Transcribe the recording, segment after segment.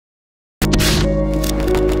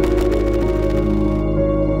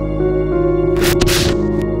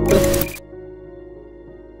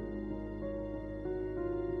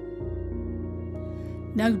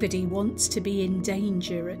Nobody wants to be in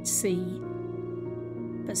danger at sea,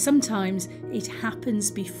 but sometimes it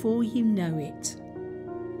happens before you know it.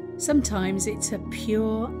 Sometimes it's a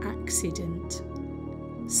pure accident.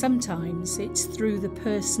 Sometimes it's through the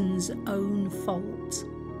person's own fault.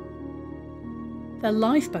 The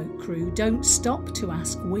lifeboat crew don't stop to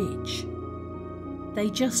ask which.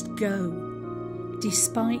 They just go,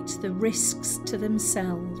 despite the risks to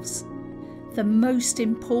themselves. The most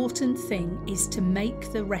important thing is to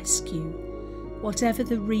make the rescue, whatever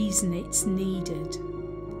the reason it's needed.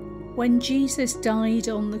 When Jesus died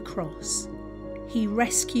on the cross, he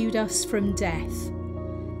rescued us from death,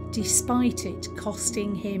 despite it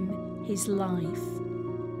costing him his life.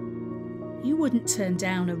 You wouldn't turn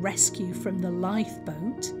down a rescue from the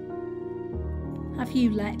lifeboat. Have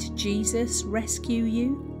you let Jesus rescue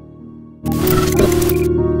you?